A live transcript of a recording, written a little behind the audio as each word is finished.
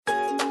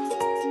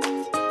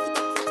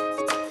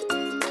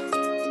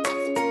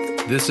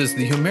This is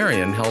the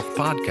Humarian Health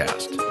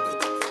Podcast.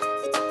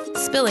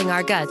 Spilling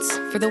our guts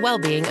for the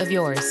well-being of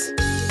yours.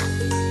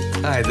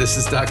 Hi, this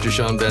is Dr.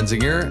 Sean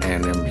Benzinger,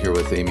 and I'm here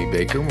with Amy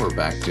Baker. We're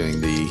back doing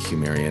the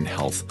Humarian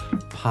Health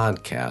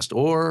Podcast,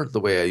 or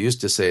the way I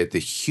used to say it, the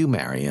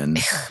Humarian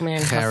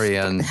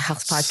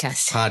Health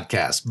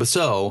Podcast. But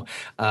so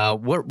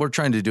what we're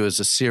trying to do is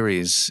a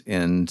series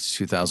in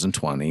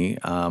 2020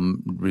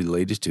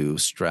 related to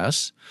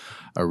stress,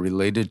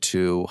 related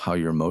to how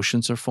your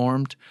emotions are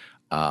formed,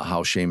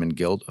 how shame and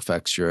guilt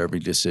affects your every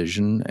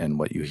decision and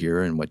what you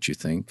hear and what you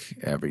think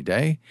every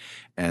day,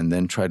 and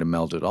then try to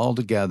meld it all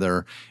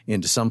together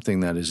into something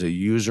that is a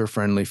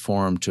user-friendly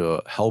form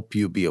to help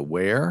you be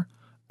aware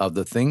of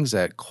the things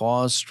that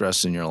cause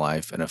stress in your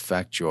life and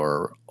affect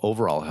your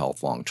overall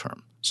health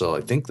long-term. So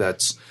I think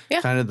that's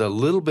kind of the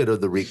little bit of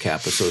the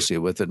recap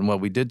associated with it. And what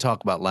we did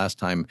talk about last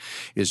time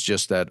is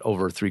just that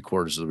over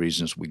 3/4 of the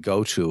reasons we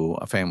go to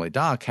a family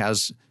doc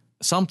has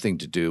something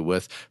to do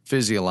with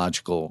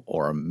physiological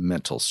or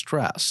mental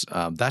stress.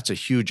 That's a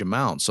huge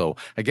amount. So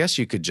I guess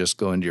you could just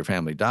go into your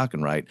family doc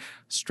and write,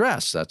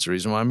 stress, that's the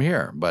reason why I'm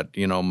here. But,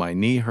 you know, my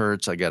knee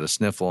hurts, I got a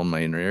sniffle, and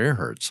my inner ear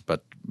hurts.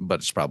 But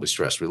it's probably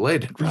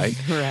stress-related, right?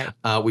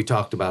 Right. We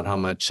talked about how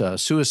much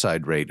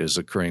suicide rate is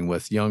occurring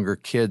with younger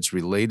kids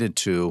related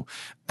to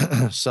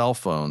cell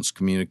phones,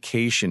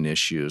 communication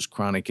issues,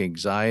 chronic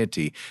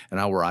anxiety, and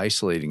how we're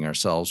isolating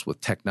ourselves with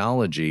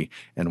technology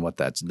and what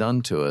that's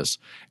done to us.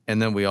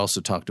 And then we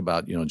also talked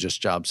about, you know, just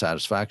job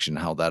satisfaction,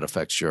 how that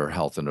affects your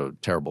health in a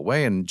terrible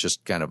way. And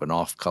just kind of an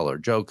off-color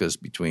joke is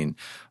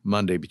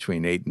Monday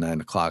between 8 and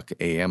 9 o'clock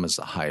a.m. is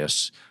the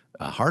highest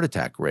heart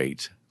attack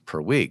rate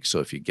per week. So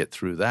if you get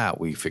through that,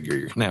 we figure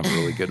you're going to have a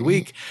really good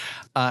week.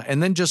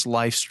 And then just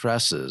life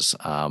stresses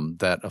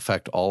that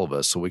affect all of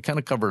us. So we kind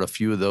of covered a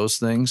few of those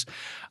things.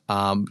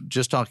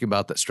 Just talking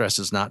about that stress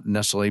is not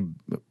necessarily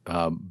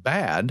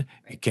bad.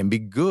 It can be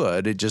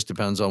good. It just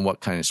depends on what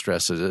kind of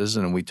stress it is.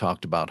 And we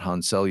talked about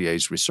Hans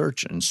Selye's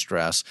research in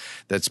stress.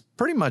 That's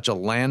pretty much a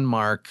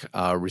landmark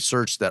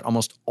research that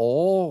almost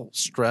all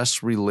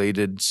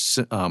stress-related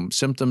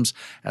symptoms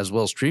as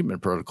well as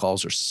treatment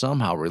protocols are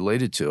somehow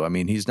related to. I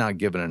mean, he's not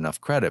given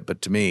enough credit,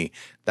 but to me,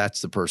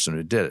 that's the person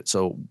who did it.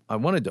 So I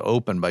wanted to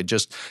open by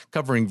just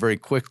covering very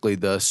quickly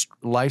the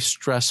life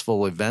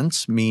stressful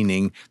events,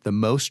 meaning the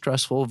most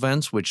stressful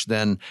events, which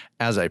then,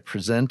 as I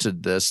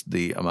presented this,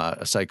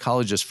 a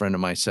psychologist friend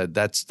of mine said,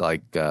 that's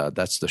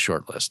the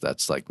short list.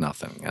 That's like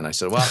nothing. And I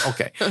said, well,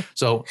 okay.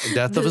 So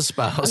death of a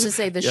spouse. I was going to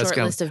say the short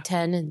list of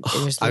 10.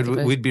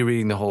 And we'd be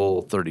reading the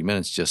whole 30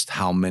 minutes, just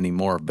how many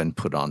more have been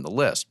put on the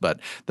list. But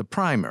the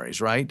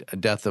primaries, right?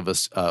 Death of a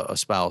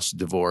spouse,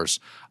 divorce,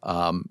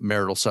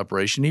 marital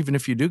separation, even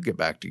if you do get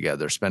back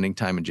together, spending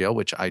time in jail,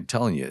 which I'm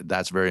telling you,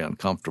 that's very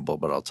uncomfortable,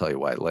 but I'll tell you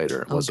why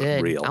later. It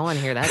wasn't real. I want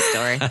to hear that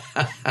story.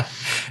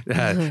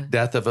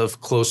 Death of a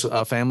close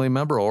family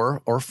member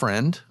or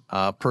friend,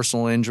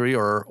 personal injury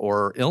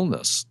or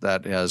illness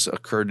that has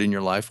occurred in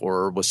your life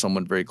or with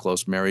someone very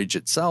close, marriage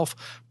itself,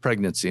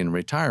 pregnancy and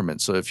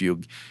retirement. So if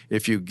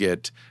you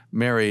get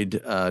married,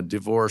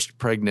 divorced,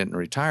 pregnant, and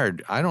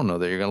retired, I don't know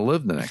that you're going to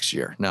live the next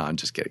year. No, I'm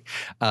just kidding.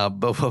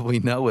 But what we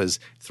know is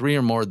 3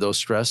 or more of those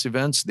stress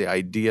events, the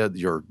idea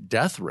your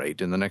death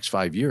rate in the next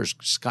 5 years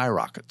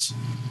skyrockets.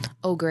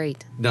 Oh,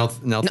 great. Now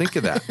think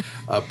of that.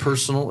 A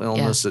personal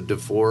illness, a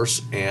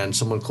divorce, and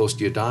someone close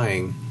to you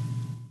dying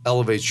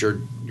elevates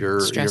your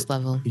stress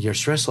level. Your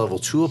stress level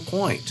to a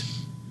point.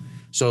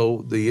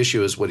 So the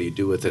issue is, what do you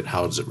do with it?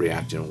 How does it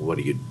react? And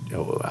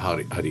how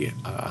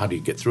do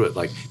you get through it?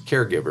 Like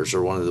caregivers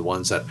are one of the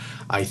ones that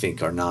I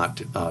think are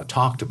not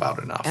talked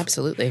about enough.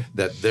 Absolutely.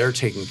 That they're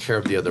taking care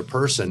of the other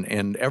person,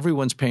 and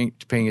everyone's paying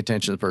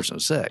attention to the person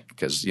who's sick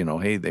because, you know,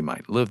 hey, they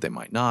might live, they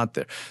might not.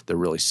 They're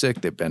really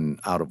sick. They've been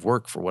out of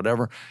work for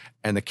whatever.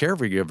 And the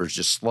caregiver's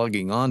just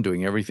slugging on,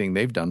 doing everything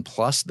they've done,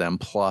 plus them,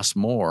 plus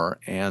more.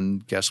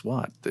 And guess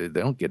what? They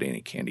don't get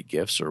any candy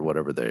gifts or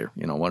whatever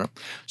whatever.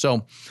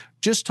 So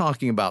just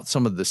talking about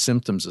some of the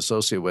symptoms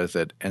associated with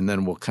it, and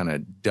then we'll kind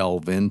of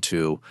delve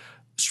into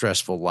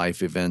stressful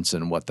life events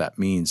and what that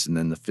means, and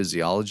then the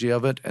physiology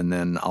of it, and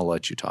then I'll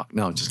let you talk.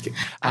 No, I'm just kidding.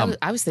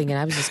 I was thinking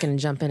I was just going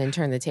to jump in and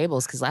turn the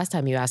tables, because last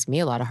time you asked me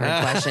a lot of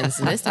hard questions,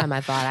 and this time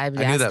I thought I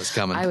knew that was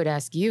coming. I would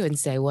ask you and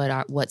say, what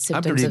symptoms?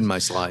 I've been reading my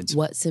slides.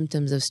 What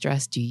symptoms of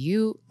stress do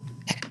you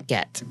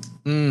get?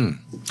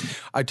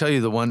 I tell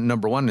you,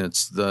 number one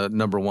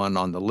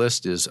on the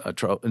list is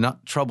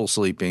not trouble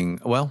sleeping.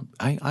 Well,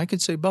 I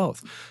could say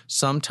both.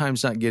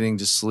 Sometimes not getting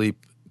to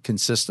sleep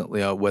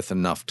consistently with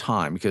enough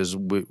time, because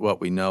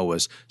what we know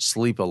is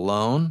sleep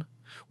alone.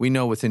 We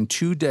know within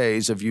 2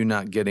 days of you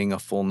not getting a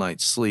full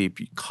night's sleep,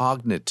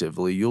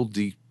 cognitively, you'll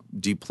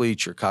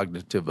deplete your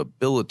cognitive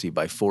ability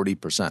by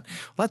 40%. Well,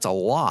 that's a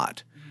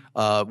lot.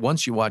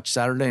 Once you watch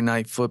Saturday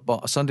night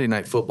football, Sunday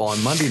night football,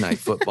 and Monday night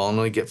football and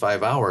only get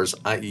 5 hours,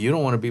 you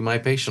don't want to be my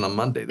patient on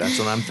Monday. That's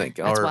what I'm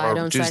thinking. That's why I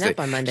don't Tuesday. sign up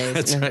on Mondays.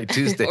 That's right,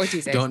 Tuesday. Or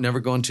Tuesdays. Don't never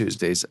go on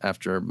Tuesdays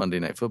after Monday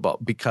night football,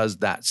 because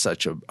that's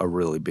such a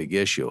really big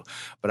issue.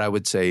 But I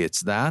would say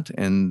it's that.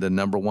 And the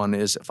number one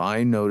is, if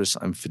I notice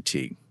I'm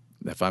fatigued,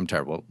 if I'm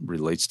tired, well, it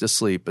relates to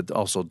sleep, but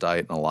also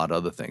diet and a lot of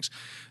other things.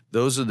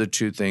 Those are the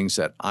two things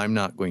that I'm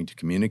not going to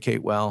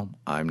communicate well.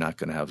 I'm not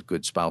going to have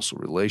good spousal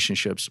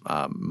relationships.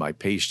 My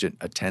patient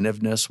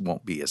attentiveness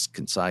won't be as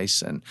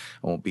concise and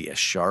won't be as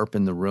sharp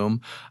in the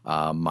room.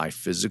 My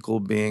physical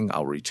being,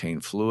 I'll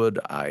retain fluid.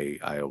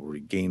 I'll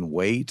regain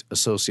weight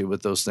associated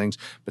with those things.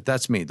 But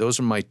that's me. Those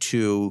are my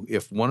two.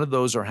 If one of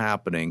those are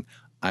happening,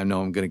 I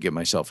know I'm going to get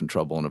myself in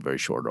trouble in a very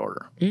short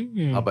order.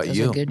 How about those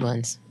you? Are good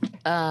ones.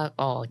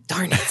 Oh,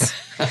 darn it.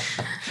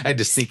 I had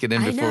to sneak it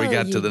in before we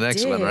got to the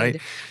next one,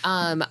 right?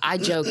 I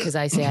joke because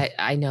I say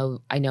I know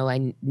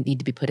I need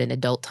to be put in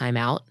adult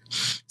timeout.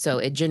 So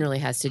it generally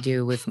has to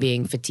do with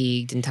being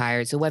fatigued and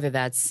tired. So whether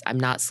that's I'm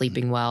not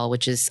sleeping well,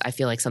 which is I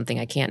feel like something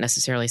I can't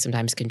necessarily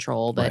sometimes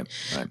control, but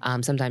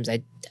Right. Sometimes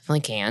I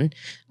definitely can.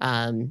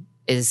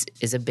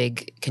 Is a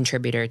big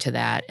contributor to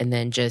that. And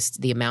then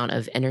just the amount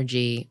of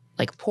energy,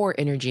 like poor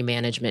energy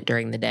management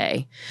during the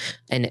day.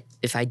 And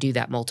if I do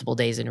that multiple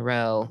days in a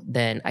row,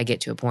 then I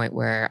get to a point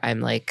where I'm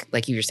like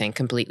you were saying,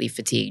 completely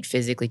fatigued,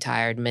 physically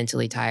tired,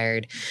 mentally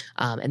tired.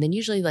 And then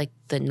usually like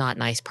the not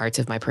nice parts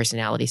of my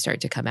personality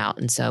start to come out.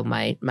 And so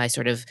my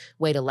sort of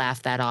way to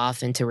laugh that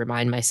off and to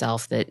remind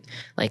myself that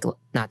like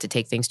not to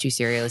take things too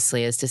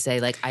seriously is to say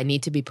like, I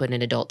need to be put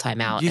in adult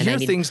timeout. You and hear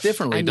things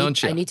differently,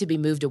 don't you? I need to be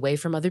moved away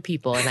from other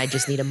people. And I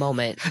just need a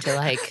moment to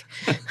like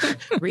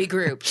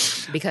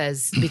regroup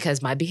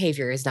because my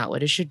behavior is not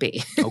what it should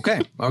be.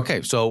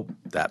 Okay. So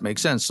that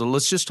makes sense. So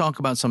let's just talk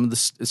about some of the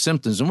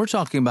symptoms. And we're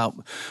talking about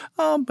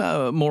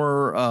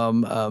more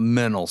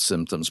mental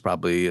symptoms,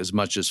 probably as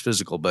much as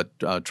physical, but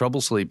trouble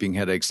sleeping,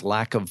 headaches,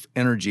 lack of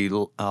energy,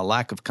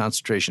 lack of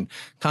concentration,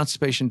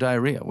 constipation,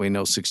 diarrhea. We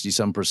know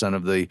 67%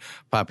 of the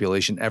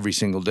population every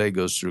single day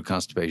goes through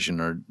constipation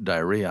or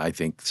diarrhea. I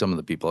think some of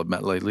the people I've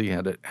met lately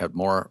had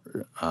more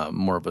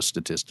of a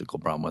statistical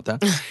problem with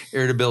that.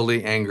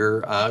 Irritability,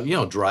 anger,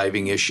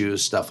 driving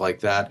issues, stuff like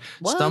that.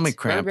 What? Stomach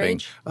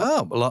cramping.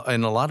 Oh,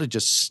 And a lot of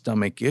just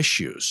stomach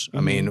issues. I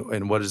mean,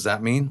 and what does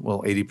that mean?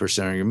 Well,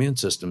 80% of your immune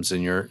system's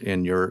in your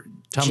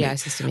tummy. GI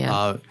system,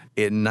 yeah.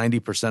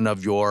 90%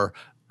 of your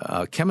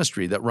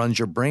chemistry that runs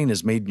your brain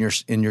is made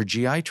in your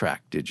GI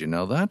tract. Did you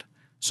know that?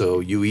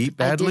 So you eat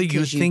badly,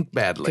 you think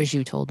badly. Because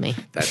you told me.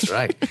 That's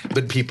right.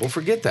 But people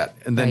forget that.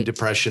 And then Right.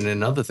 depression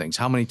and other things.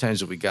 How many times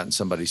have we gotten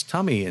somebody's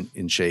tummy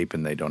in shape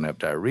and they don't have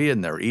diarrhea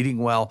and they're eating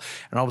well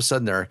and all of a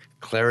sudden their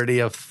clarity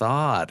of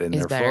thought and Is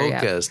they're better, yeah.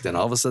 focused and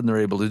all of a sudden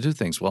they're able to do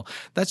things. Well,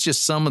 that's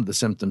just some of the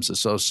symptoms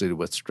associated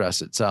with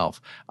stress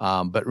itself.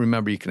 But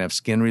remember, you can have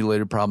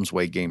skin-related problems,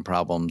 weight gain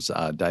problems,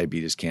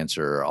 diabetes,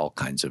 cancer, all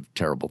kinds of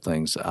terrible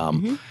things.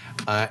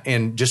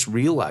 And just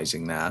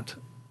realizing that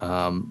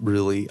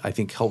really, I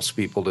think, helps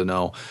people to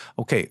know,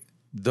 okay,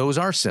 those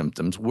are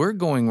symptoms. We're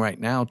going right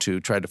now to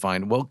try to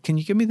find, well, can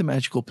you give me the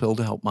magical pill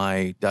to help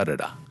my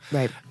da-da-da?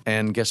 Right.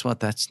 And guess what?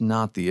 That's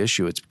not the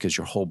issue. It's because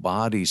your whole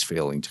body's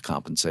failing to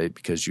compensate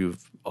because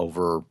you've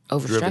overdriven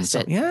Overstressed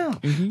it.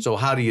 Yeah. So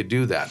how do you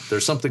do that?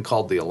 There's something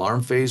called the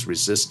alarm phase,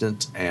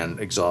 resistance, and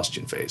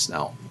exhaustion phase.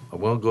 Now, I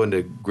won't go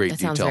into great That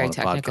sounds detail very on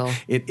the technical.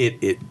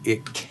 podcast.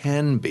 It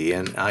can be,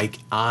 and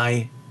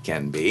I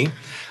can be.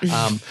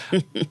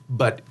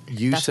 But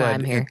you That's said why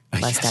I'm here.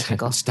 Less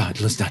technical. Let's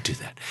not do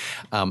that.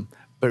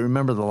 But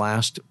remember the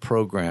last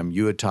program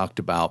you had talked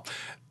about.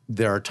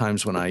 There are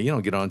times when I,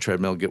 get on a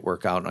treadmill, get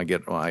workout, and I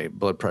get my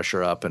blood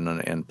pressure up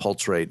and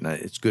pulse rate, and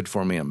it's good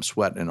for me. I'm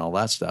sweating and all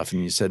that stuff.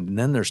 And you said, and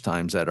then there's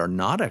times that are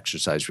not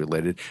exercise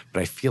related,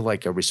 but I feel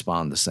like I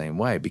respond the same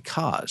way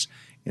because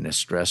in a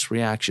stress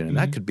reaction, and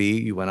that could be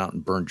you went out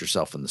and burned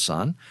yourself in the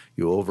sun,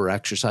 you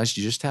overexercised,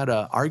 you just had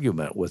an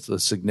argument with a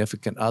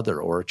significant other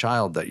or a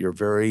child that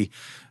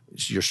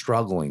you're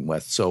struggling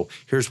with. So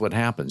here's what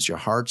happens. Your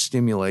heart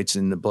stimulates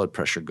and the blood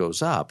pressure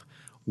goes up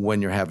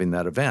when you're having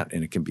that event.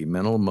 And it can be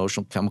mental,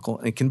 emotional, chemical,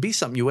 and it can be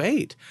something you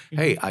ate.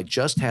 Hey, I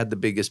just had the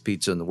biggest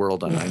pizza in the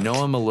world, and I know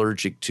I'm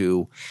allergic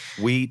to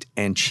wheat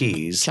and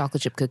cheese.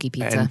 Chocolate chip cookie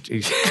pizza.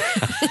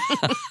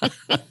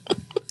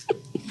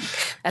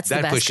 That's the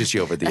That best. pushes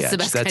you over the That's edge. the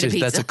best kind of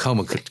That's a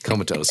pizza.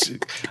 comatose.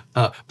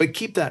 But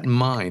keep that in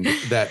mind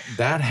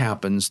that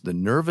happens. The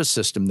nervous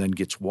system then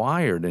gets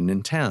wired and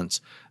intense.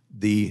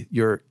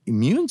 Your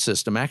immune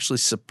system actually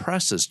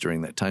suppresses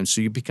during that time, so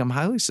you become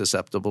highly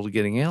susceptible to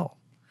getting ill.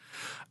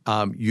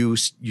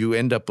 You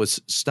end up with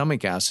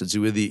stomach acids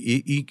who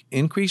either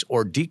increase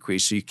or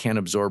decrease, so you can't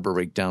absorb or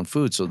break down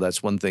food. So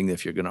that's one thing.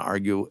 If you're going to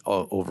argue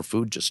over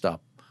food, just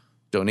stop.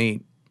 Don't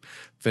eat.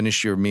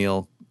 Finish your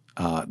meal.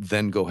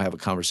 Then go have a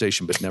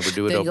conversation, but never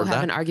do it Then over you'll that.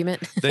 have an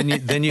argument.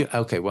 then you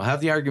okay, we'll have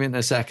the argument in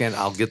a second.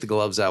 I'll get the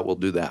gloves out. We'll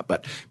do that.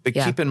 But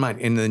Yeah. keep in mind,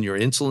 and then your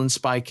insulin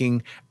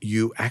spiking,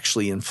 you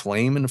actually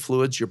inflame in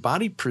fluids. Your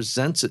body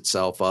presents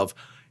itself of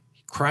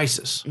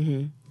crisis.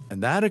 And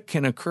that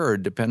can occur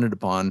dependent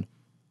upon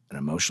an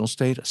emotional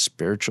state, a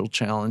spiritual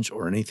challenge,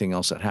 or anything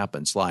else that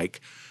happens.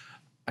 Like,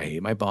 I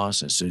hate my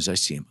boss, and as soon as I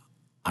see him,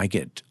 I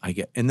get,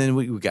 and then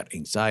we got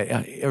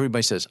anxiety.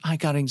 Everybody says, I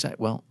got anxiety.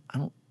 Well, I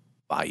don't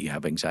buy you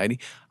have anxiety.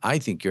 I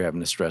think you're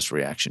having a stress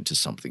reaction to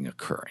something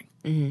occurring.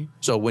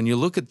 So when you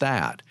look at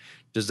that,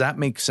 Does that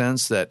make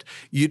sense that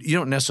you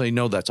don't necessarily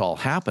know that's all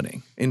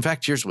happening? In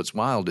fact, here's what's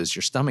wild is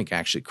your stomach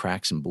actually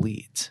cracks and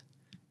bleeds.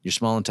 Your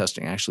small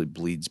intestine actually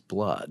bleeds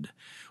blood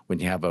when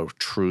you have a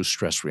true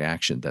stress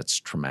reaction that's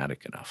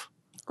traumatic enough.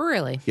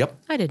 Really? Yep.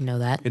 I didn't know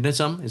that. Isn't it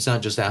something? It's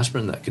not just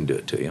aspirin that can do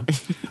it to you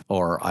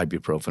or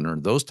ibuprofen or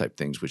those type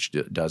things which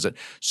does it.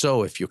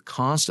 So if you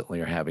constantly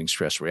are having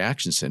stress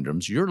reaction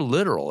syndromes, you're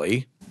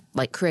literally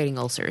like creating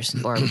ulcers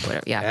or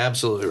whatever. Yeah.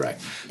 Absolutely right.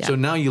 Yeah. So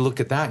now you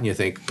look at that and you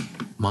think,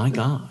 my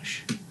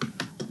gosh,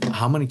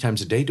 how many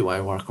times a day do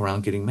I walk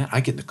around getting mad? I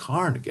get in the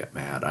car and get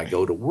mad. I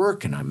go to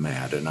work and I'm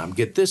mad and I'm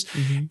get this.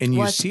 Mm-hmm. And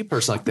you see a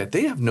person like that,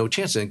 they have no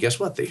chance. And guess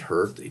what? They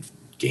hurt, they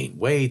gain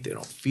weight, they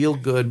don't feel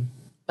good.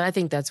 But I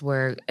think that's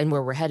where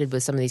we're headed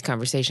with some of these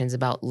conversations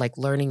about like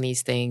learning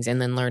these things and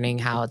then learning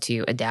how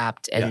to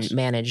adapt and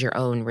manage your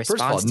own response.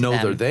 First of all,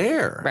 know they're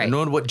there. Right.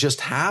 Know what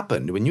just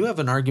happened. When you have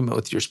an argument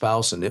with your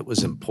spouse and it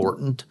was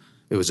important,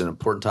 it was an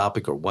important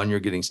topic or one you're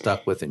getting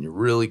stuck with and you're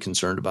really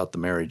concerned about the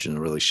marriage and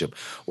the relationship,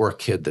 or a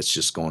kid that's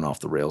just going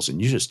off the rails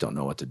and you just don't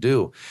know what to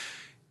do.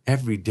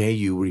 Every day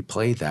you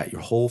replay that,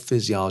 your whole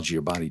physiology,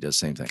 your body does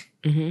the same thing.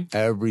 Mm-hmm.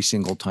 Every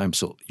single time.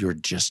 So you're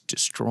just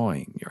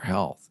destroying your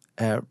health.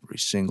 Every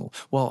single.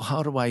 Well,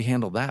 how do I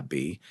handle that,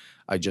 B?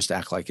 I just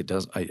act like it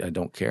does. I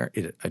don't care.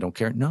 I don't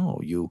care. No,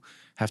 you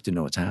have to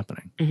know what's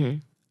happening. Mm-hmm.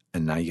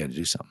 And now you got to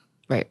do something.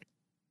 Right.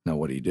 Now,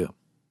 what do you do?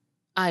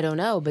 I don't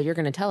know, but you're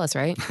going to tell us,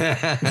 right?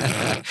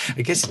 I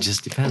guess it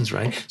just depends,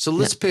 right? So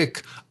let's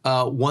pick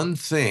one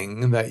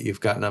thing that you've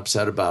gotten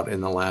upset about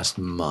in the last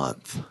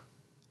month.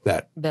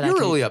 That you're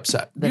really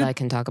upset. That I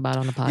can talk about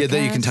on the podcast. Yeah,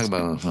 that you can talk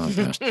about on the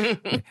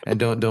podcast. And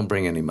don't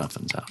bring any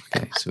muffins out,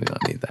 okay? So we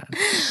don't need that.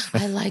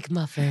 I like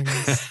muffins.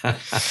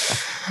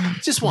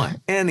 Just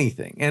one.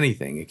 Anything.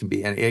 It can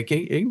be it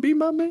can be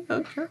muffins.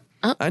 Okay.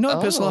 I know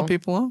I piss a lot of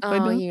people off.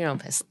 Oh, you don't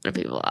piss a lot of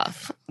people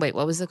off. Wait,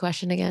 what was the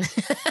question again?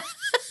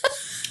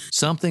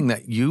 Something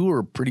that you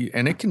were pretty,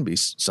 and it can be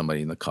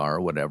somebody in the car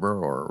or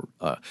whatever, or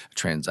a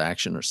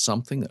transaction or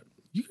something that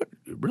you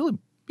really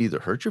either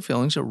hurt your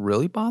feelings or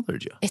really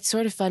bothered you. It's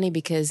sort of funny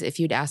because if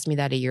you'd asked me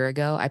that a year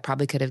ago, I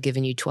probably could have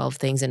given you 12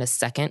 things in a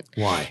second.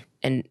 Why?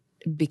 And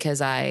because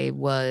I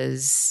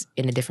was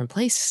in a different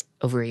place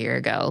over a year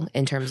ago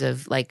in terms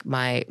of like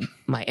my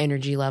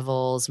energy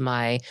levels,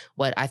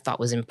 what I thought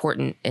was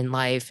important in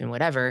life and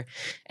whatever.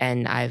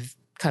 And I've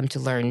come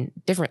to learn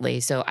differently.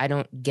 So I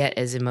don't get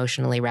as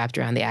emotionally wrapped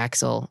around the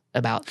axle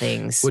about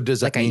things. Well, does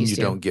that mean you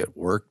don't get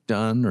work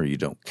done or you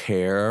don't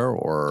care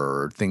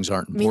or things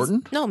aren't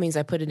important? It means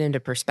I put it into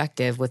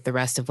perspective with the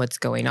rest of what's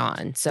going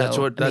on.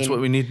 So that's what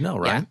we need to know,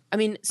 right? Yeah. I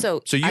mean,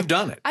 so you've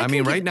done it.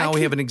 Right now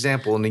we have an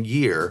example in a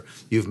year.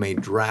 You've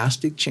made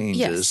drastic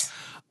changes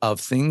of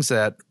things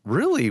that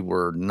really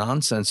were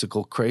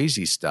nonsensical,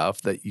 crazy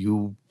stuff that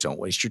you don't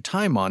waste your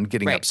time on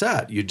getting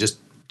upset. You just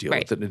deal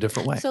with it in a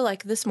different way. So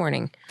like this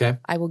morning,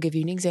 I will give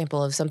you an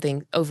example of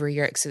something over a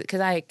year,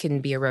 because I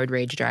can be a road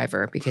rage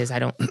driver because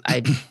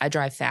I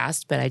drive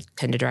fast, but I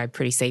tend to drive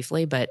pretty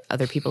safely, but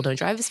other people don't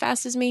drive as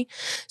fast as me.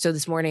 So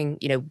this morning,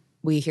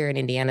 we here in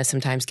Indiana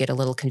sometimes get a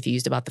little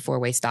confused about the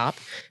four-way stop,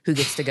 who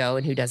gets to go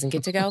and who doesn't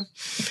get to go.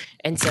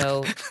 And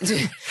so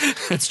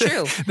it's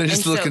true. They're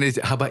just looking at,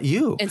 how about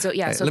you? And so,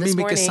 so let me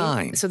make a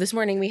sign. So this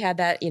morning we had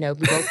that, we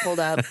both pulled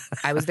up.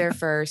 I was there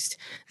first.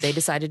 They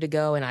decided to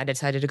go and I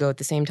decided to go at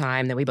the same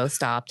time. Then we both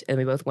stopped and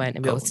we both went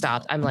and we both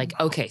stopped. I'm like,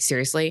 okay,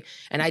 seriously?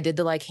 And I did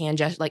the hand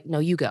gesture, like, no,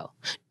 you go.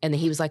 And then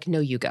he was like,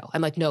 no, you go.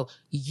 I'm like, no,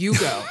 you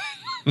go.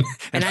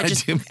 And I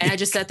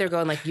just sat there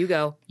going like, you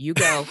go,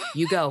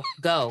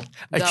 go.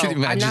 I can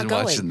imagine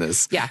watching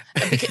this. Yeah.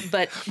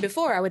 But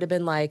before I would have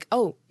been like,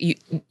 oh,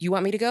 you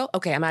want me to go?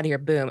 Okay, I'm out of here.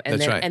 Boom.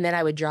 And then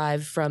I would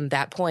drive from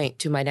that point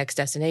to my next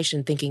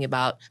destination thinking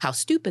about how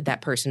stupid that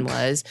person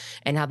was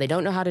and how they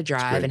don't know how to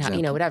drive and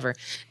how, whatever.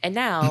 And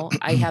now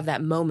I have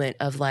that moment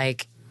of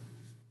like,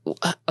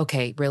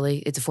 okay, really?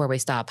 It's a four-way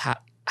stop.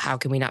 How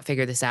can we not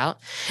figure this out?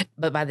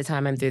 But by the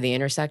time I'm through the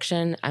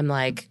intersection, I'm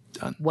like,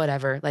 done.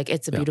 Whatever. Like,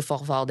 it's a beautiful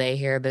fall day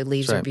here. The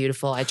leaves are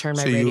beautiful. I turn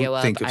my radio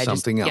up. So you think of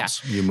something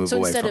else. You move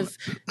away from it. So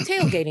instead of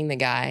tailgating the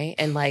guy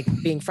and like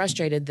being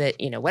frustrated that,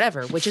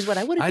 whatever, which is what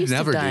I would have used to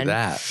have done. I'd never do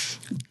that.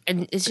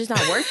 And it's just not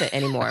worth it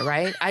anymore,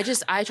 right?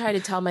 I try to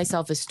tell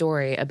myself a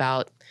story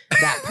about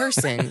that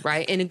person,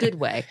 right? In a good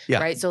way,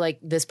 right? So like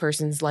this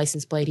person's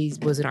license plate, he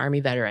was an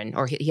Army veteran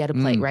or he had a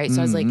plate, right? So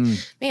I was like,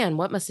 man,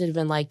 what must it have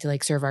been like to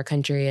like serve our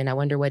country? And I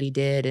wonder what he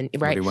did. And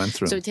right. What he went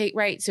through. So it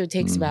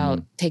takes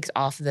takes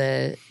off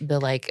the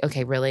like,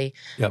 okay, really?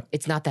 Yep.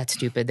 It's not that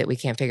stupid that we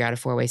can't figure out a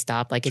four-way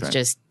stop. Like it's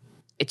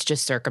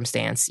just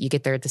circumstance. You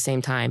get there at the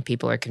same time.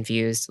 People are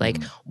confused.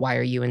 Like, why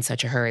are you in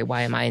such a hurry?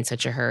 Why am I in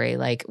such a hurry?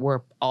 Like,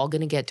 we're all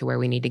going to get to where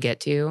we need to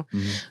get to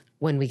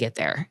when we get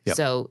there. Yep.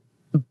 So,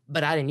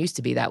 but I didn't used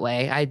to be that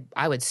way.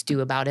 I would stew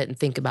about it and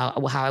think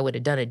about how I would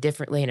have done it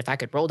differently. And if I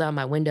could roll down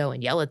my window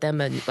and yell at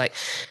them and like,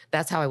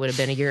 that's how I would have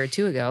been a year or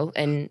two ago.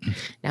 And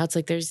now it's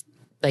like, there's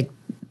like,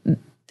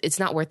 it's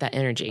not worth that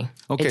energy.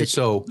 Okay.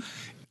 So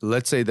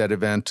let's say that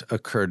event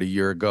occurred a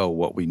year ago.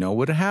 What we know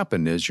would have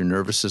happened is your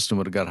nervous system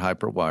would have got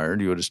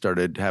hyperwired. You would have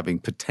started having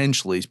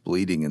potentially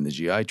bleeding in the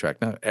GI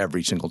tract, not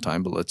every single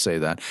time, but let's say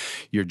that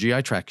your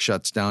GI tract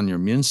shuts down, your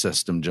immune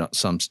system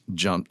jumps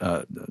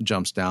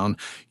down,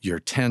 you're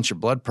tense, your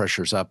blood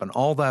pressure's up, and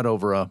all that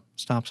over a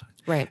stop sign.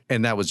 Right.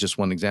 And that was just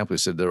one example. He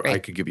said that I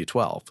could give you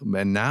 12.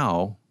 And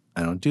now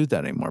I don't do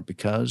that anymore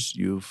because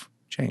you've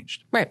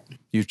changed. Right.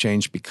 You've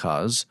changed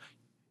because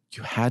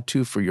you had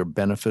to for your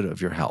benefit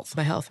of your health.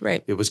 My health,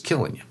 right. It was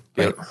killing you.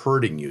 It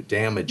hurting you,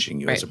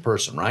 damaging you as a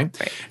person, right?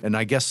 And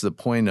I guess the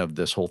point of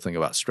this whole thing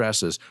about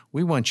stress is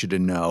we want you to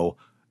know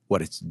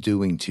what it's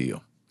doing to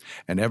you.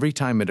 And every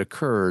time it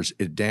occurs,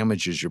 it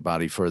damages your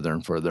body further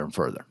and further and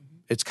further.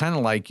 It's kind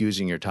of like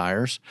using your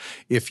tires.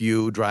 If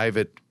you drive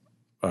it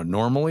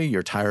normally,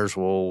 your tires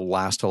will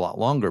last a lot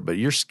longer, but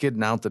you're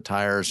skidding out the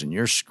tires and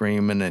you're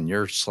screaming and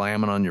you're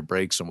slamming on your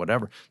brakes and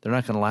whatever, they're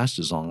not going to last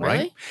as long,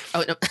 right?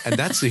 Oh, no. And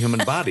that's the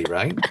human body,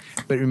 right?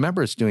 But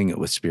remember, it's doing it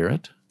with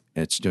spirit.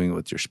 It's doing it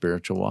with your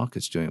spiritual walk.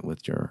 It's doing it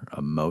with your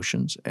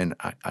emotions. And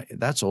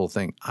that's the whole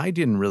thing. I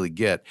didn't really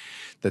get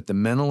that the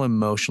mental and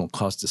emotional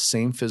caused the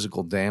same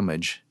physical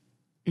damage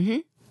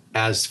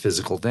as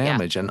physical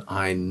damage. And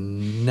I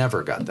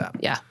never got that.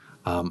 Yeah.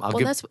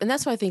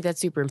 That's why I think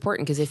that's super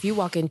important, because if you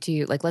walk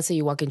into, like, let's say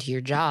you walk into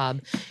your job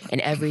and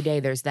every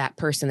day there's that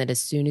person that as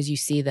soon as you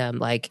see them,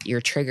 like,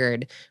 you're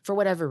triggered for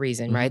whatever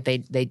reason, right? They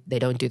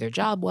don't do their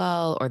job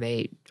well, or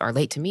they are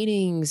late to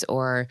meetings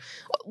or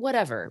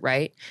whatever,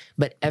 right?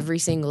 But every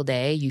single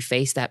day you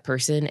face that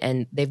person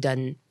and they've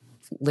done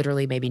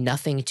literally maybe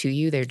nothing to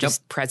you. They're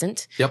just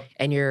present.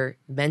 And you're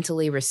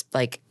mentally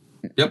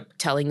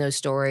telling those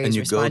stories. And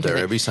you go there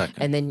every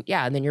second. And then,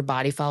 and then your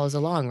body follows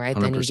along, right?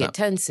 100%. Then you get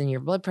tense and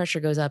your blood pressure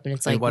goes up, and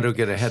it's like, why do I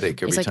get a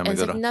headache every time I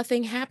go to?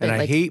 Nothing happened. And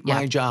I hate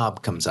my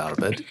job comes out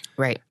of it.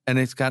 Right. And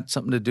it's got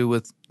something to do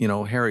with,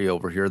 Harry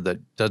over here that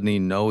doesn't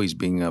even know he's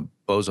being a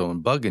bozo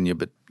and bugging you,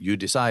 but you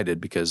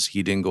decided because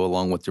he didn't go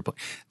along with your plan.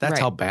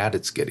 That's how bad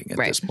it's getting at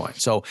this point.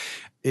 So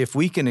if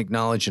we can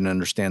acknowledge and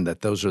understand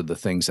that those are the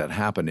things that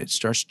happen, it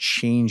starts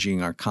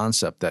changing our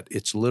concept that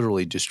it's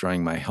literally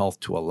destroying my health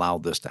to allow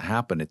this to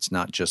happen. It's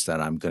not just that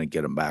I'm going to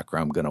get them back or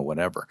I'm going to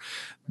whatever.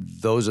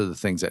 Those are the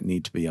things that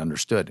need to be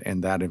understood.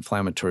 And that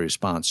inflammatory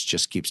response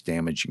just keeps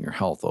damaging your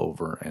health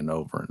over and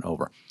over and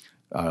over.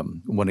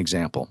 One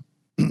example.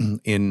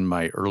 In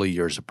my early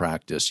years of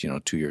practice,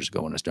 2 years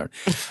ago when I started,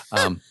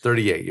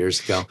 38 years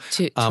ago.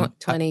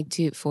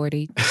 22,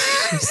 40,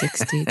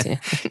 60.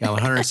 I'm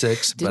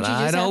 106, but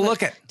I don't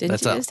look it.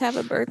 Didn't you just have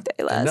a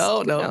birthday last?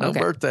 No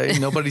birthday.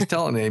 Nobody's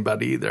telling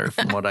anybody either,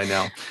 from what I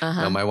know.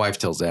 My wife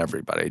tells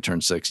everybody. I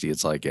turned 60.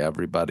 It's like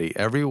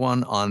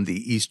everyone on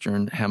the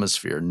Eastern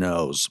Hemisphere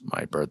knows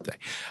my birthday.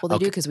 Well, they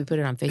do because we put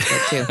it on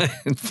Facebook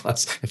too.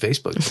 Plus,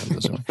 Facebook.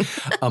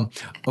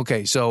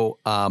 Okay, so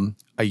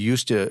I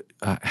used to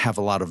have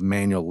a lot of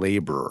manual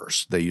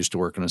laborers. They used to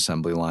work on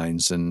assembly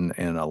lines and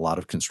a lot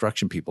of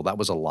construction people. That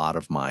was a lot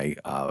of my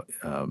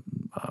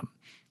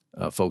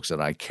folks that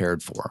I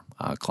cared for,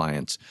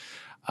 clients,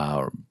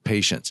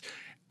 patients.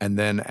 And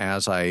then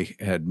as I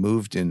had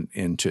moved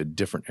into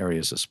different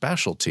areas of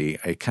specialty,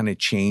 I kind of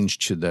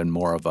changed to then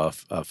more of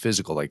a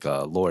physical, like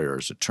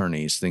lawyers,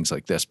 attorneys, things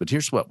like this. But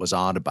here's what was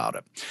odd about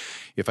it.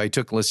 If I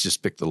took, let's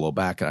just pick the low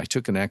back, and I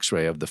took an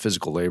x-ray of the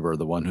physical laborer,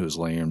 the one who's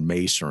laying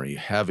masonry,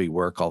 heavy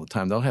work all the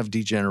time, they'll have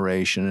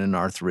degeneration and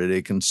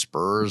arthritic and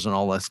spurs and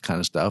all that kind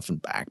of stuff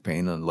and back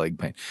pain and leg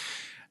pain.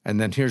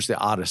 And then here's the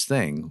oddest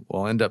thing.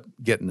 We'll end up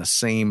getting the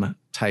same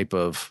type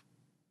of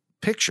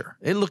picture.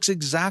 It looks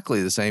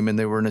exactly the same, and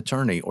they were an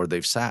attorney, or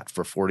they've sat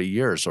for 40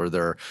 years, or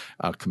they're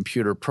a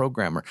computer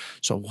programmer.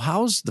 So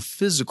how's the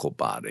physical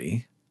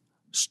body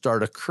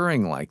start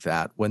occurring like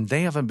that when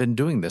they haven't been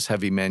doing this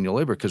heavy manual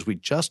labor? Because we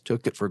just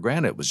took it for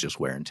granted. It was just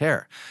wear and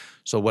tear.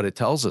 So what it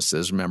tells us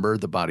is, remember,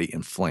 the body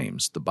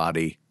inflames. The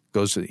body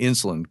goes to the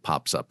insulin,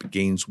 pops up,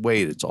 gains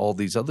weight. It's all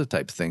these other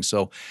type of things.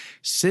 So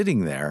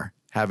sitting there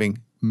having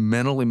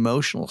mental,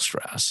 emotional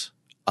stress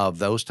of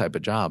those type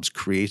of jobs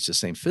creates the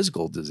same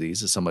physical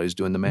disease as somebody who's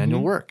doing the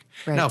manual work.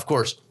 Right. Now, of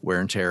course, wear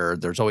and tear,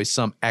 there's always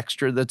some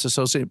extra that's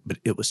associated, but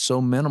it was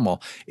so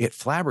minimal. It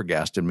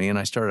flabbergasted me, and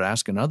I started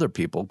asking other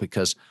people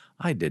because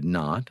I did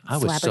not. I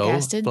was so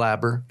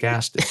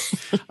flabbergasted.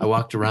 I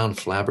walked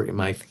around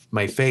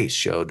my face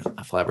showed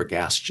a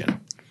flabbergastion.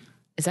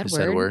 Is that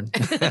a word?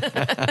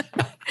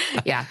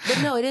 Yeah.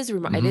 But no, it is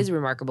it is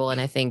remarkable.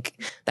 And I think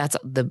that's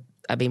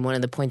one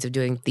of the points of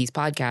doing these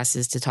podcasts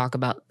is to talk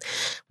about,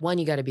 one,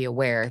 you got to be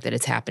aware that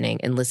it's happening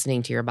and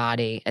listening to your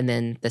body. And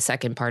then the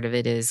second part of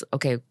it is,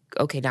 okay,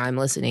 now I'm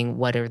listening.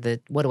 What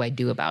do I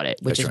do about it?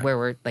 Which is where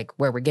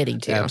we're getting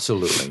to.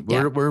 Absolutely.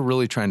 We're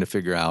really trying to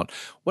figure out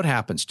what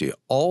happens to you.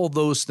 All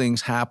those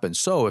things happen.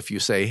 So if you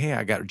say, hey,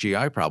 I got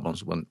GI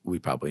problems, when we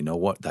probably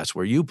know that's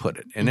where you put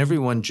it. And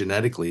everyone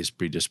genetically is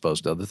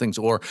predisposed to other things.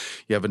 Or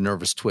you have a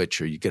nervous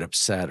twitch, or you get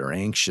upset or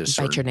anxious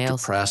or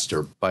depressed,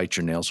 or bite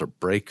your nails or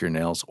break your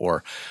nails,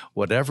 or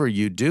whatever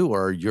you do,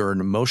 or you're an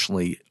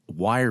emotionally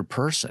wired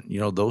person.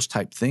 Those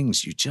type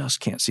things you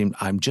just can't seem.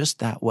 I'm just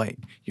that way.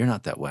 You're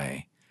not that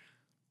way.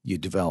 you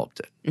developed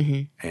it.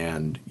 Mm-hmm.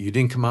 And you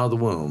didn't come out of the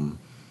womb,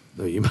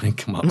 though you might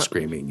come out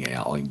screaming,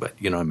 yelling, but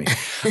you know what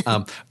I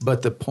mean?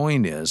 But the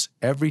point is,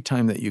 every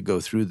time that you go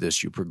through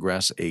this, you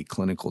progress a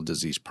clinical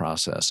disease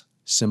process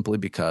simply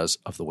because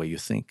of the way you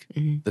think.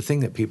 Mm-hmm. The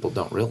thing that people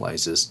don't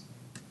realize is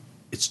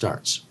it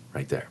starts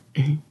right there.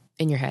 Mm-hmm.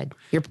 In your head.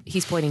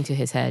 He's pointing to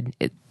his head.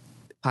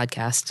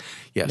 Podcast.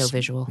 Yes. No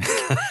visual.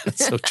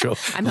 That's so true.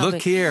 I'm Look helping.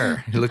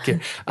 here. Look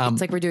here.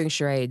 It's like we're doing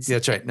charades. Yeah,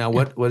 that's right. Now,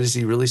 what is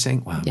he really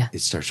saying? Well, it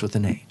starts with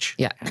an H.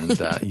 Yeah. And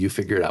you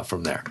figure it out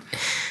from there.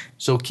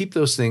 So keep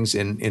those things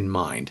in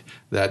mind,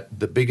 that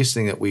the biggest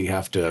thing that we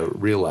have to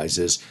realize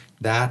is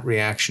that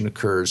reaction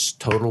occurs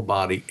total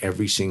body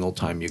every single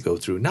time you go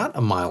through, not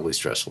a mildly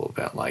stressful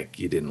event like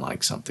you didn't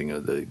like something or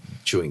the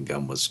chewing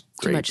gum was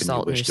great. Too much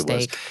salt in your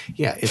steak.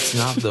 Yeah, it's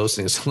not those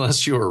things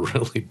unless you were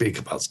really big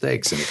about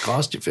steaks and it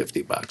cost you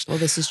 $50. Well,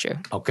 this is true.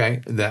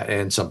 Okay,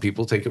 and some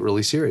people take it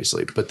really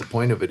seriously. But the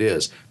point of it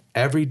is,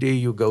 every day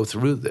you go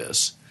through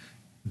this,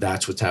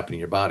 that's what's happening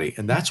in your body.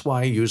 And that's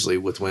why usually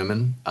with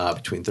women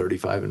between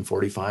 35 and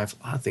 45,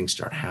 a lot of things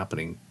start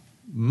happening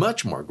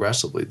much more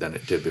aggressively than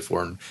it did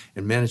before. And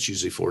in men, it's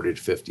usually 40 to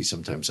 50,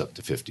 sometimes up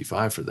to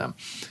 55 for them.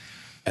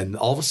 And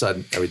all of a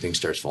sudden, everything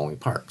starts falling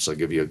apart. So I'll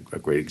give you a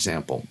great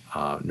example.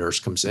 Nurse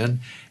comes in.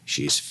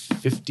 She's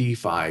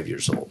 55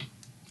 years old.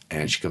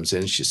 And she comes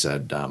in. She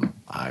said,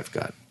 I've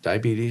got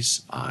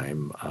diabetes.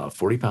 I'm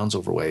 40 pounds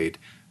overweight.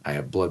 I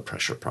have blood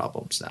pressure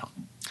problems now.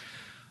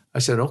 I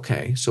said,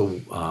 okay, so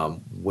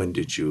when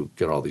did you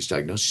get all these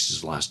diagnoses? She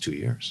says, the last 2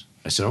 years.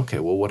 I said, okay,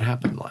 well, what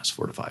happened in the last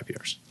 4 to 5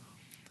 years?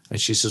 And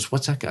she says,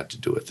 what's that got to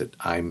do with it?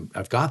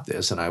 I've got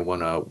this, and I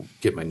want to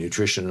get my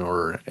nutrition in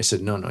order. I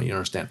said, no, you don't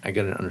understand. I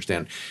got to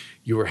understand.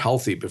 You were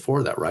healthy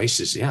before that, right?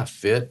 She says, yeah,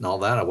 fit and all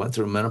that. I went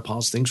through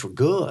menopause. Things were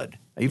good,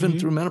 even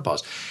through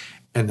menopause.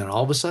 And then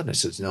all of a sudden I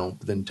said, no,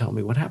 then tell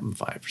me what happened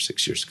 5 or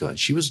 6 years ago. And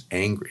she was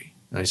angry.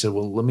 And I said,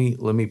 well, let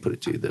me put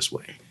it to you this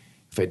way.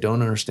 If I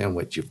don't understand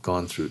what you've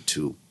gone through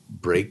to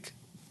break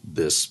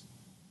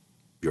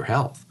your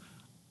health,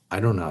 I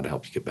don't know how to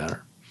help you get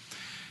better.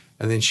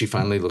 And then she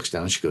finally looks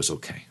down and she goes,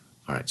 okay,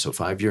 all right, so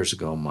 5 years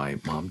ago, my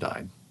mom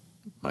died.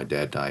 My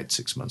dad died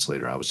 6 months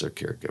later. I was their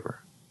caregiver.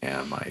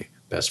 And my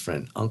best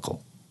friend,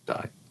 uncle,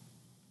 died.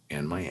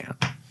 And my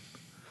aunt,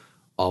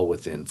 all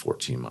within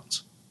 14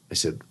 months. I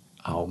said,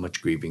 how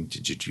much grieving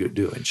did you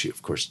do? And she,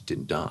 of course,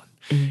 didn't done.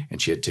 Mm-hmm.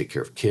 And she had to take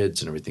care of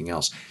kids and everything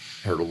else.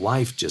 Her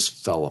life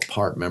just fell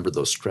apart. Remember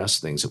those stress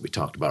things that we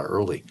talked about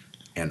early?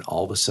 And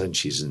all of a sudden,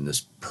 she's in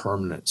this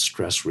permanent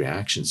stress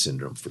reaction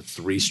syndrome for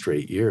 3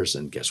 straight years.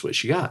 And guess what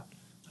she got?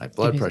 High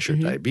blood pressure,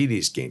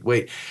 diabetes, gained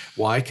weight.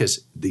 Why?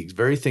 Because the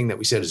very thing that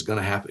we said is going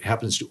to happen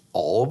happens to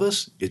all of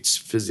us. It's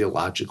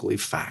physiologically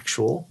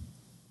factual.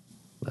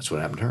 That's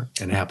what happened to her.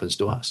 And it happens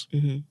to us.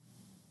 Mm-hmm.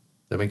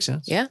 That make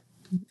sense? Yeah.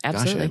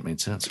 Absolutely. Gosh, that made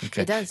sense.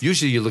 Okay. It does.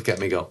 Usually you look at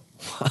me and go,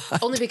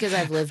 what? Only because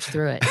I've lived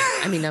through it.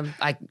 I mean,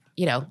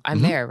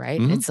 I'm there, right?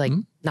 It's like,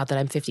 not that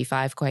I'm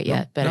 55 quite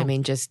yet, but I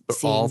mean, just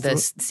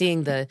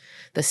seeing the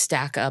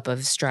stack up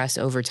of stress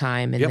over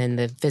time and then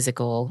the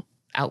physical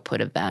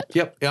output of that.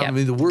 Yep. I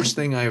mean, the worst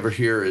thing I ever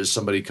hear is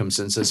somebody comes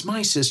in and says,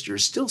 my sister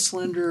is still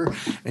slender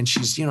and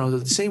she's,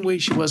 the same way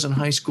she was in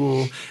high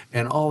school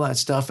and all that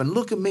stuff. And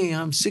look at me,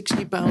 I'm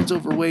 60 pounds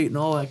overweight and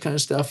all that kind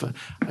of stuff.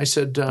 I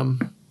said,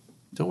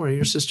 don't worry,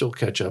 your sister will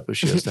catch up if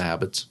she has the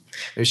habits.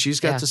 If she's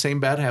got the same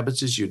bad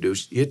habits as you do,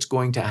 it's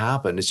going to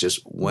happen. It's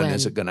just when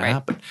is it going to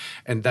happen?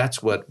 And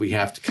that's what we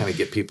have to kind of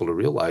get people to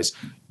realize.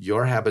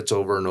 Your habits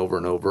over and over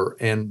and over.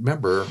 And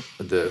remember,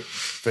 the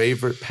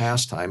favorite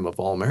pastime of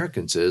all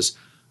Americans is,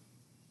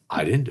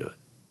 I didn't do it.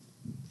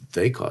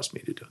 They caused me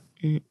to do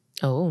it.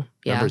 Oh,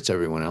 yeah. Remember, it's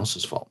everyone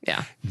else's fault.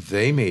 Yeah.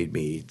 They made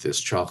me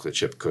this chocolate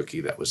chip cookie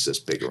that was this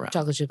big around.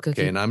 Chocolate chip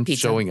cookie. Okay, and I'm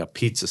showing a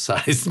pizza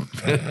size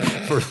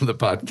for the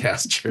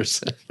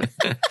podcasters.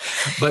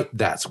 But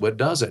that's what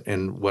does it.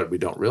 And what we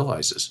don't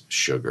realize is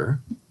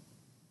sugar,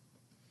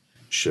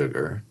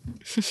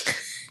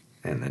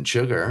 and then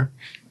sugar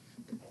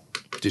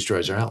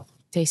destroys our health.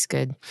 Tastes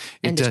good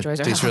and destroys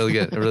our health. Tastes really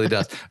good. It really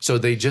does. So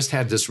they just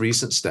had this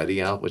recent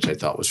study out, which I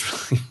thought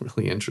was really,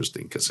 really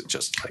interesting because it's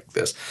just like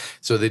this.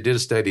 So they did a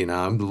study.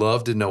 Now, I'd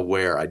love to know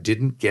where. I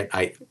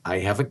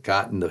haven't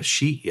gotten the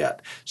sheet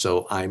yet.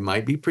 So I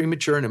might be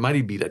premature and it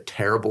might be a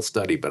terrible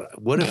study.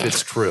 But what if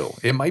it's true?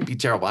 It might be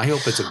terrible. I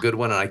hope it's a good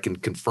one and I can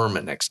confirm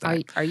it next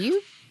time.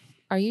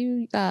 Are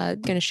you going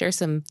to share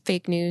some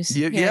fake news?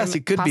 Yes,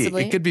 it could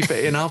possibly be. It could be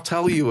fake. And I'll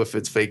tell you if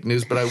it's fake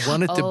news, but I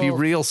want it to be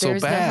real so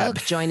bad. The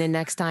hook. Join in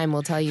next time.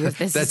 We'll tell you if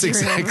this That's is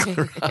true.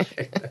 exactly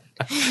right.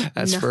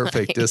 That's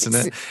perfect, isn't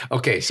it?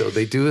 Okay, so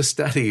they do a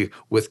study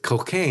with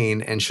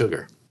cocaine and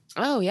sugar.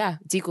 Oh, yeah.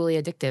 It's equally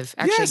addictive.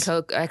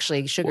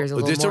 Actually, sugar is a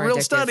little more addictive. It's a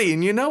real study,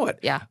 and you know it.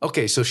 Yeah.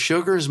 Okay, so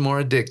sugar is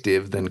more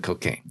addictive than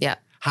cocaine. Yeah.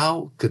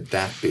 How could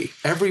that be?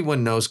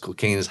 Everyone knows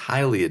cocaine is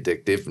highly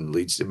addictive and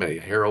leads to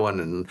heroin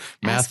and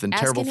meth and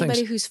terrible things. Ask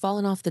anybody who's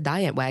fallen off the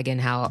diet wagon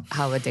how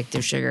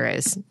addictive sugar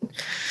is.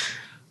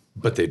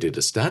 But they did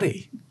a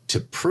study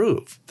to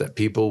prove that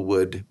people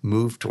would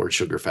move towards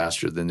sugar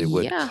faster than they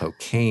would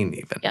cocaine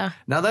even. Yeah.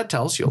 Now that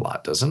tells you a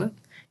lot, doesn't it?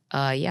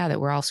 yeah, that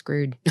we're all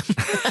screwed.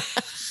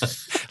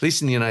 At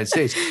least in the United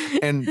States.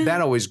 And that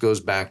always goes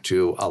back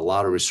to a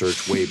lot of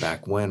research way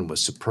back when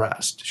was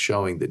suppressed,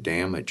 showing the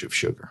damage of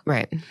sugar.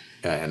 Right.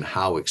 And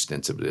how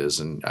extensive it is.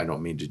 And I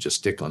don't mean to just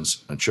stick on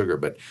sugar,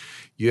 but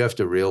you have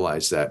to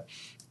realize that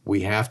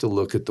we have to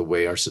look at the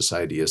way our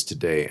society is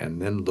today and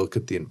then look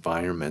at the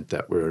environment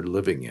that we're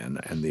living in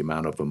and the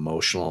amount of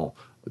emotional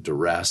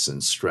duress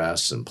and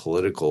stress and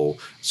political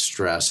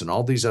stress and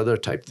all these other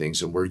type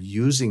things. And we're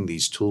using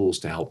these tools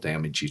to help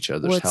damage each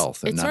other's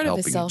health and not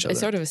helping each other.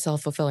 It's sort of a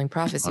self-fulfilling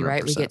prophecy, 100%.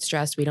 Right? We get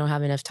stressed. We don't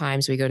have enough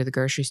time. So we go to the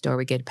grocery store.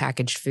 We get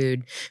packaged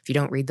food. If you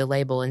don't read the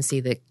label and see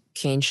that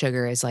cane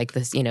sugar is like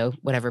this,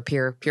 whatever,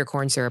 pure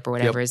corn syrup or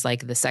whatever is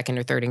like the second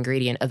or third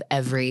ingredient of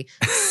every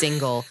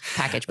single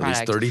packaged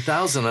product. There's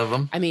 30,000 of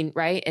them. I mean,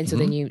 right? And so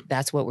then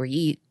that's what we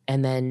eat.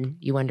 And then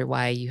you wonder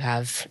why you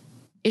have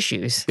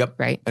issues. Yep.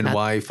 Right. And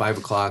why 5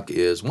 o'clock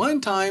is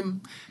wine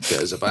time.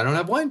 Because if I don't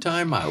have wine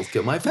time, I'll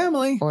kill my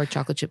family. Or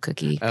chocolate chip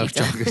cookie.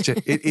 Chocolate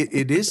chip.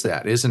 It is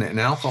that, isn't it? And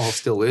alcohol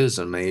still is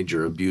a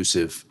major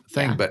abusive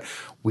thing. Yeah. But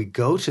we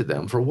go to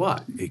them for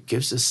what? It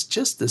gives us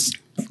just this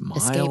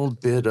mild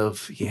bit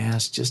of,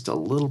 just a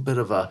little bit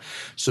of a.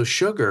 So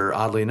sugar,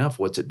 oddly enough,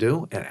 what's it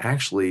do? It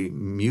actually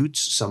mutes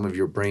some of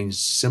your brain's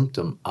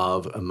symptom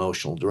of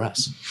emotional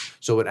duress.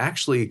 So it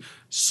actually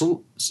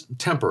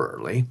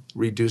temporarily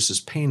reduces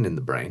pain in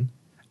the brain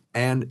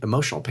and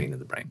emotional pain in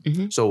the brain.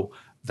 Mm-hmm. So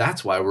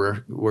that's why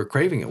we're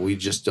craving it. We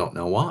just don't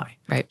know why.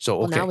 Right.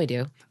 So now we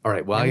do. All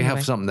right. Well, you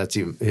have something that's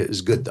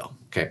is good though.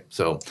 Okay.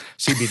 So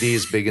CBD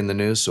is big in the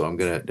news. So I'm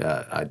going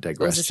to digress just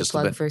a bit. Is this a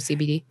plug for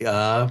CBD?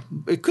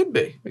 It could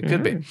be. It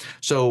could be.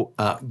 So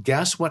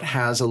guess what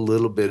has a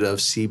little bit of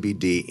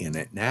CBD in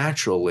it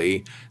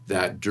naturally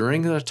that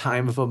during the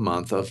time of a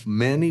month of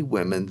many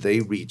women they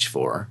reach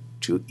for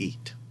to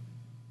eat?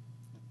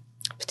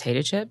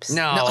 Potato chips?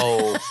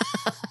 No.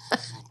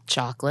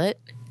 Chocolate.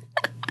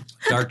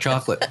 Dark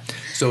chocolate.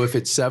 So if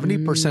it's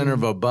 70%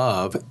 or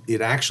above,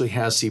 it actually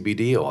has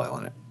CBD oil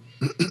in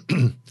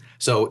it.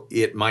 So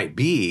it might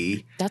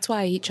be. That's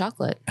why I eat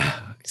chocolate.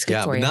 It's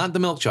good for you. But not the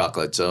milk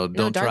chocolate. So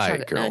don't try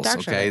it, girls.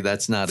 Okay, chocolate.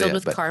 That's not filled it.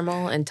 Filled with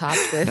caramel and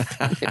topped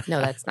with. No,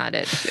 that's not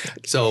it.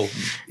 So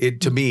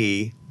to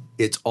me,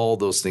 it's all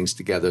those things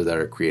together that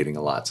are creating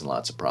lots and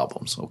lots of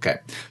problems. Okay.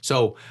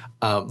 So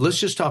let's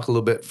just talk a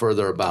little bit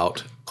further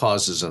about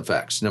causes and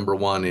effects. Number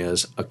one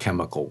is a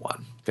chemical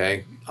one.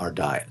 Okay. Our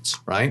diets,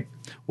 right?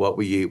 What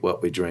we eat,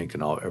 what we drink,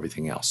 and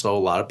everything else. So a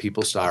lot of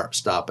people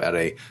stop at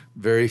a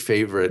very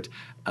favorite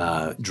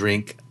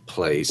drink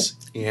place,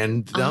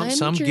 and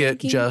some get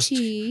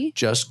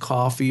just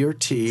coffee or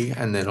tea,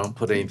 and they don't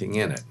put anything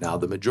in it. Now,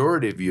 the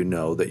majority of you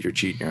know that you're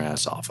cheating your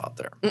ass off out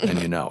there,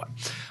 and you know it.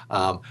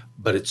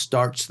 But it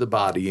starts the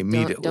body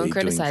immediately. Don't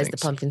criticize the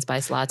pumpkin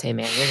spice latte,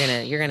 man.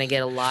 You're gonna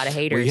get a lot of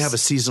haters. Well, you have a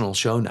seasonal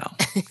show now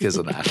because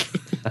of that.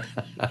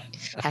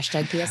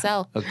 Hashtag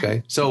PSL.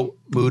 Okay, so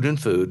mood and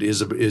food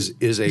is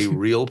a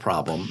real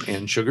problem,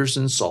 and sugars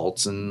and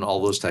salts and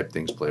all those type of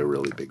things play a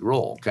really big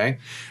role. Okay,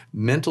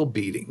 mental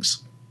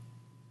beatings.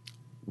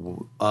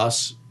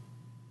 Us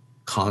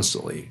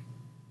constantly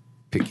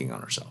picking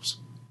on ourselves.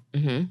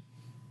 Mm-hmm.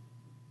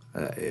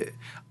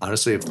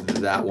 Honestly, if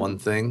that one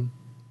thing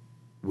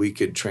we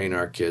could train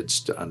our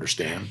kids to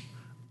understand.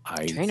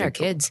 Train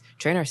ourselves.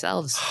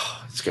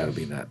 It's got to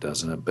be that,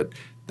 doesn't it? But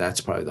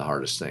that's probably the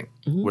hardest thing.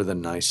 Mm-hmm. We're the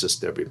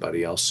nicest to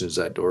everybody else. As soon as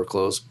that door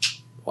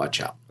closed,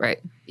 watch out. Right.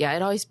 Yeah,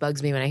 it always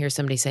bugs me when I hear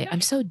somebody say, I'm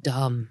so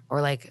dumb,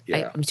 or like,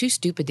 I'm too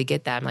stupid to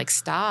get that. I'm like,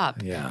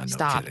 stop. Yeah,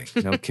 stop.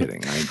 Kidding. No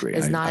kidding. I agree.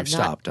 I've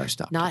stopped. That's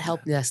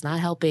not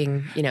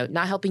helping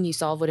you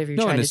solve whatever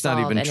you're trying to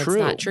solve. And it's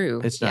not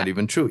true. It's not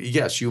even true.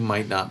 Yes, you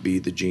might not be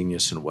the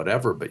genius and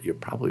whatever, but you're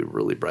probably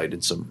really bright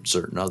in some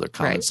certain other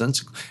common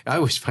sense. I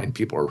always find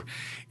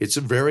it's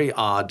very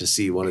odd to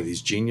see one of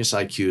these genius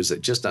IQs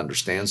that just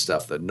understand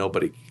stuff that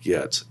nobody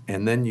gets,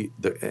 and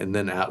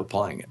then out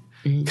applying it.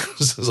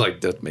 Mm-hmm. It's like,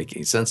 doesn't make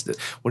any sense.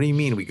 What do you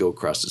mean we go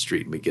across the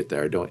street and we get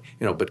there?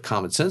 But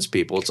common sense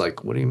people, it's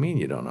like, what do you mean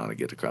you don't know how to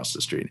get across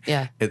the street?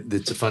 Yeah.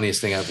 It's the funniest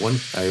thing. I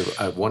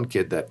have one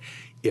kid that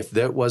if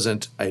there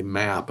wasn't a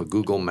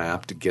Google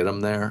map to get him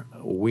there,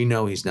 we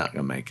know he's not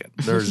going to make it.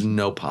 There's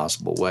no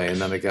possible way.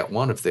 And then I got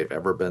one, if they've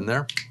ever been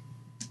there,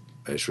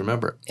 I just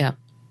remember it. Yeah.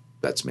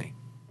 That's me.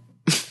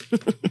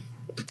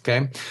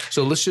 Okay,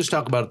 so let's just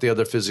talk about the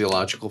other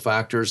physiological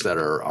factors that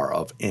are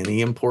of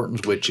any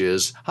importance, which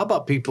is, how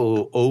about people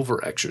who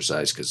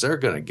over-exercise? Because they're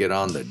going to get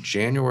on the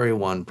January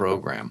 1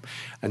 program,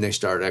 and they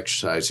start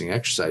exercising.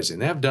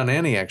 They haven't done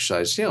any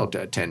exercise,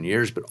 10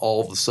 years, but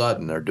all of a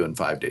sudden they're doing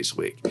 5 days a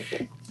week.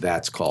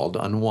 That's called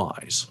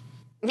unwise.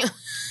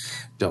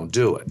 Don't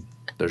do it.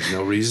 There's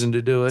no reason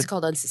to do it. It's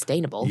called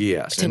unsustainable.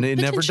 Yes, and it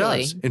never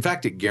Potentially. does. In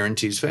fact, it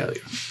guarantees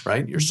failure,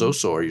 right? You're so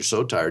sore, you're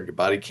so tired, your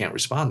body can't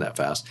respond that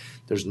fast.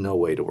 There's no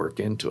way to work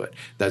into it.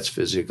 That's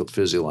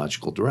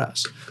physiological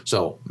duress.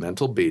 So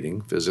mental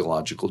beating,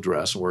 physiological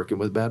duress, and working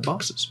with bad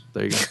bosses.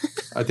 There you go.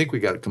 I think we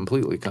got it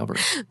completely covered.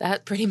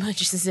 That pretty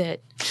much is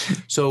it.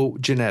 So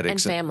And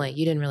genetics. family.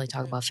 You didn't really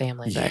talk about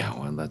family. There. Yeah,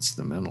 well, that's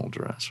the mental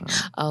duress, right?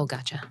 Oh,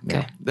 gotcha. Yeah.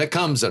 Okay. That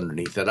comes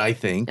underneath it, I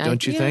think.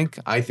 Don't you yeah. think?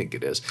 I think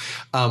it is.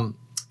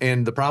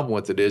 And the problem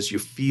with it is you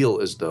feel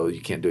as though you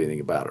can't do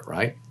anything about it,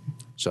 right?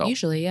 So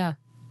Usually, yeah.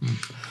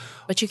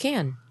 But you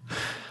can,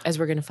 as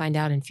we're going to find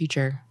out in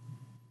future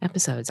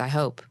episodes, I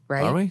hope,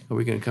 right? Are we? Are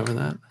we going to cover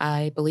that?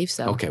 I believe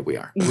so. Okay, we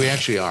are. We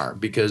actually are,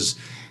 because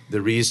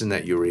the reason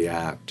that you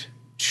react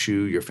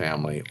to your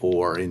family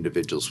or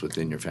individuals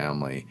within your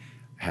family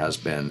has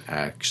been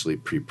actually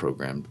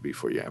pre-programmed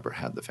before you ever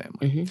had the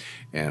family.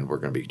 And we're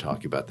going to be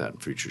talking about that in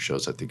future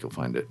shows. I think you'll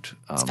find it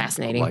It's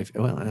fascinating.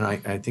 and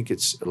I think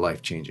it's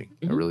life-changing.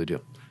 I really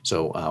do.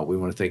 So we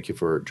want to thank you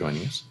for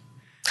joining us.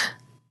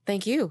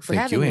 Thank you for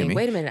Thank having you, me. Amy.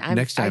 Wait a minute.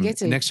 Next time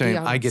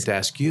I get to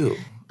ask you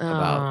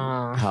about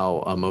Aw.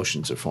 how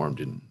emotions are formed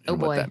and Oh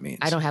boy, what that means.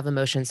 I don't have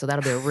emotions, so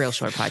that'll be a real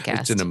short podcast.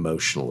 It's an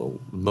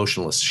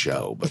emotionless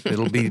show, but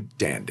it'll be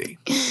dandy.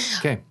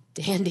 Okay.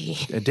 dandy,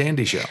 A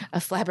dandy show. a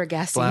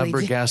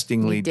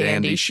flabbergastingly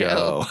Dandy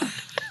show.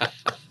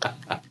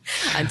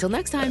 Until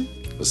next time.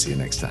 We'll see you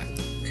next time.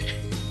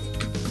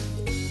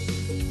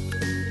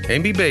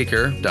 Amy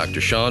Baker, Dr.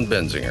 Sean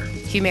Benzinger,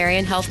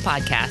 Humarian Health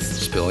Podcast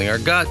spilling our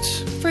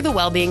guts. for the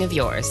well-being of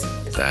yours.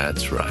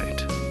 That's right.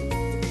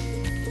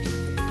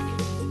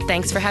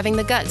 Thanks for having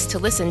the guts to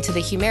listen to the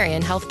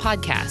Humarian Health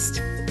Podcast.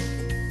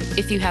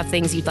 If you have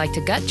things you'd like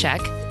to gut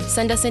check,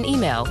 send us an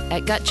email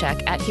at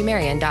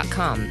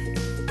gutcheck@humarian.com.